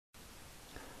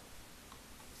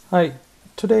Hi,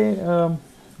 today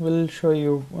we'll show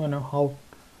you,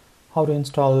 how to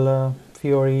install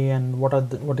Fiori and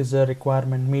what is the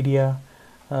requirement media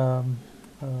um,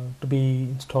 to be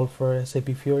installed for SAP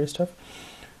Fiori stuff.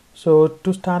 So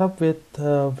to start up with,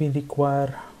 we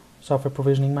require Software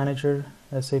Provisioning Manager,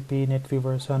 SAP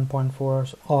NetWeaver 7.4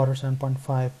 or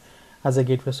 7.5 as a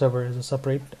gateway server as a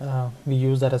separate. We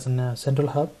use that as a central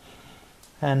hub.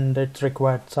 And it's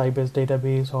required Sybase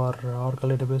database or Oracle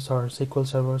database or SQL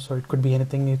Server, so it could be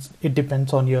anything. It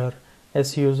depends on your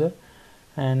S user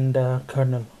and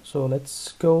kernel. So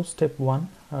let's go step one.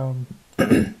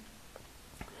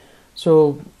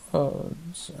 So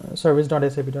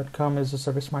service.sap.com is a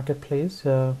service marketplace.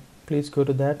 Please go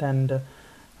to that and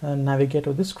navigate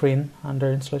to the screen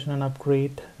under installation and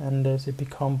upgrade and SAP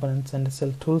components and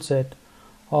SL toolset,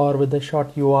 or with the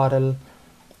short URL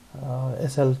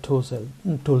SL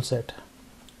toolset.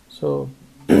 So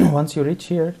once you reach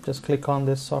here, just click on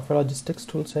this software logistics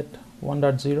toolset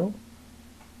 1.0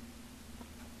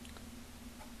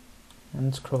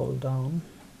 and scroll down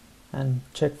and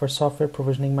check for software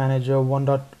provisioning manager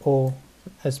 1.0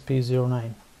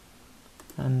 SP09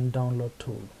 and download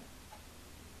tool.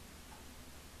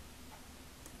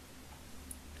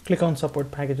 Click on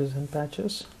support packages and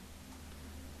patches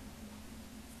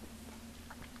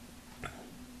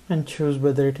and choose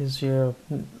whether it is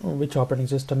which operating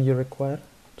system you require.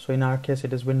 So in our case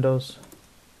it is Windows,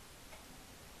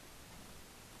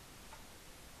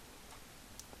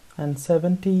 and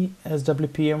 70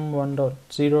 SWPM 1.0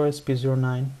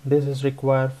 SP09. This is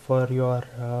required for your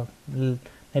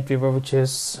NetWeaver, which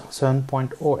is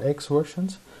 7.0x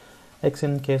versions. X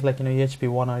in case like EHP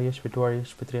 1 or EHP 2 or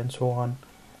EHP 3 and so on.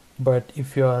 But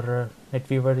if your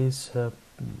NetWeaver is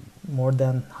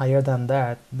higher than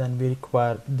that, then we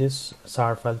require this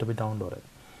SAR file to be downloaded.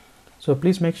 So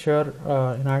please make sure,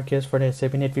 in our case for the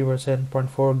SAP NetWeaver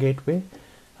 7.4 gateway,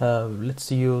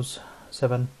 let's use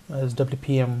 7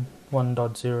 SWPM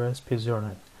 1.0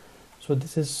 SP09. So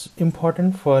this is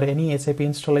important for any SAP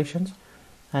installations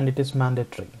and it is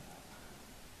mandatory.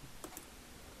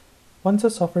 Once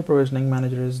a software provisioning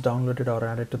manager is downloaded or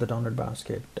added to the download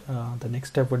basket, the next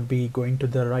step would be going to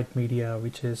the right media,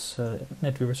 which is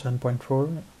NetWeaver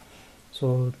 7.4.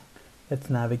 So let's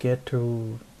navigate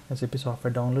to SAP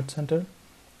Software Download Center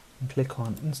and click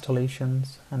on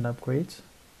Installations and Upgrades.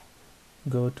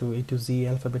 Go to A to Z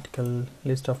alphabetical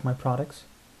list of my products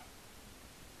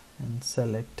and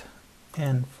select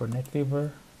N for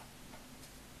NetWeaver.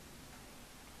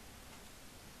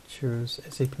 Choose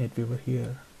SAP NetWeaver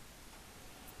here.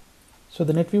 So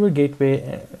the NetWeaver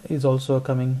gateway is also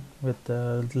coming with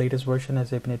the latest version,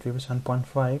 SAP NetWeaver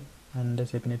 7.5 and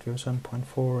SAP NetWeaver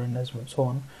 7.4 and so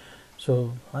on.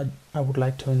 So I would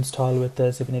like to install with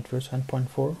the SAP NetWeaver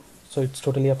 7.4. So it's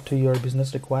totally up to your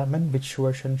business requirement which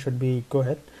version should be. Go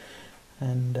ahead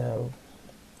and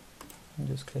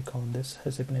just click on this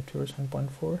SAP NetWeaver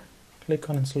 7.4. Click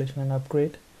on installation and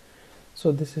upgrade.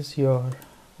 So this is your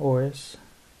OS,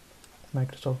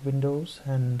 Microsoft Windows,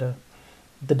 and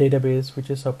the database which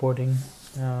is supporting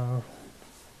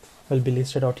will be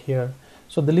listed out here.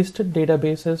 So the listed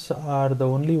databases are the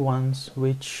only ones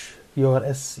which your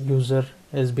S user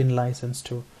has been licensed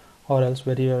to, or else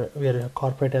where your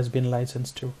corporate has been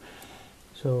licensed to.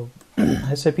 So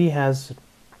SAP has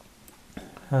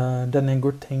done a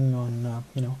good thing on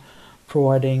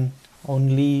providing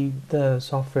only the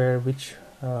software which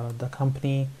the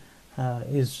company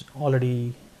is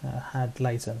already had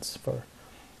license for.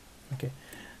 Okay.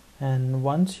 And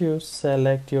once you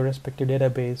select your respective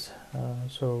database,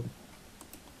 so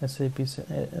SAP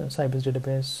Sybase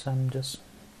database, I'm just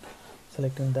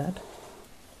selecting that.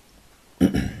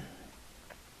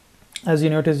 As you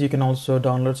notice, you can also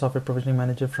download Software Provisioning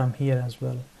Manager from here as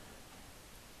well.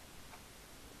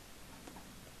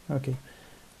 Okay,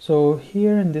 so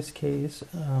here in this case,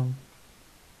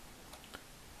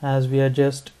 as we are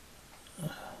just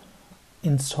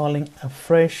installing a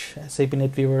fresh SAP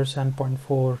NetWeaver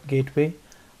 7.4 gateway,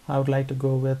 I would like to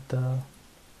go with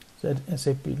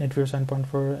SAP NetWeaver 7.4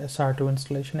 SR2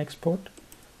 installation export.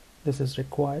 This is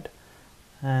required,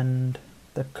 and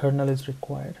the kernel is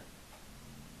required,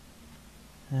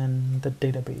 and the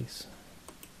database.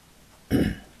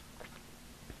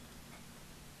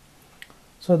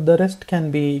 So the rest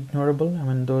can be ignorable. I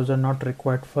mean, those are not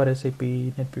required for SAP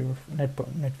NetWeaver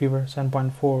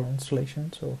 7.4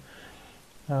 installation. So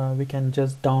we can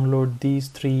just download these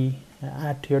three,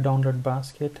 add to your download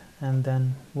basket, and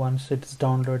then once it's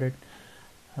downloaded,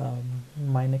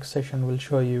 my next session will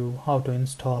show you how to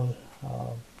install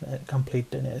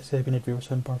complete SAP NetWeaver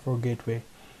 7.4 gateway.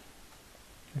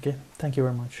 Okay, thank you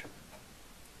very much.